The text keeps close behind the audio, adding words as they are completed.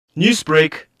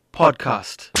Newsbreak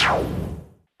Podcast.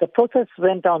 The process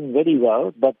went on very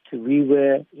well, but we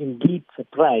were indeed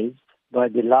surprised by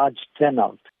the large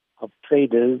turnout of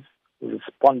traders who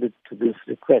responded to this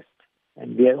request.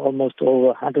 And we had almost over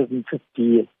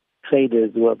 150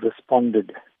 traders who have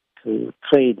responded to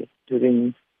trade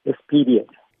during this period.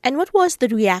 And what was the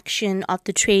reaction of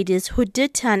the traders who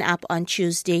did turn up on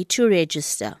Tuesday to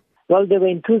register? Well, they were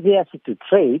enthusiastic to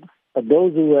trade, but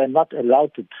those who were not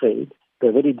allowed to trade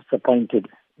were very disappointed.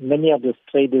 Many of those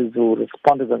traders who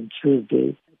responded on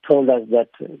Tuesday told us that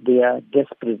they are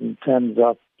desperate in terms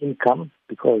of income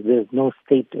because there's no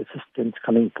state assistance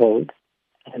coming forward.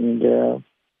 And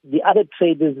the other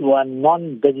traders who are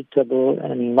non-vegetable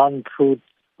and non-fruit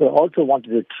who also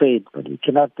wanted to trade, but we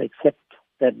cannot accept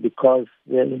that because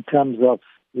in terms of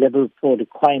level 4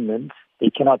 requirements,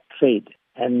 they cannot trade.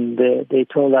 And they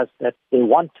told us that they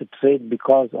want to trade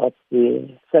because of the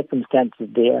circumstances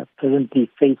they are presently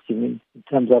facing in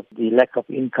terms of the lack of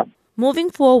income. Moving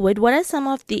forward, what are some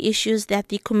of the issues that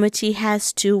the committee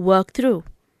has to work through?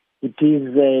 It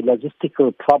is a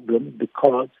logistical problem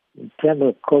because in terms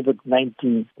of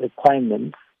COVID-19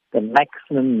 requirements, the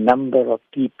maximum number of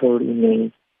people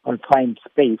in a confined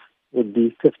space would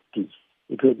be 50.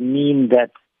 It would mean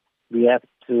that we have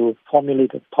to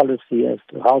formulate a policy as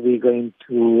to how we're going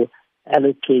to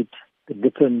allocate the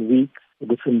different weeks, the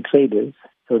different traders,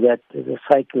 so that there's a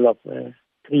cycle of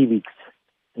 3 weeks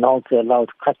and also allow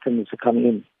customers to come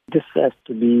in. This has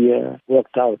to be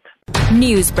worked out.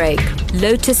 Newsbreak,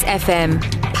 Lotus FM,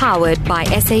 powered by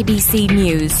SABC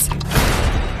News.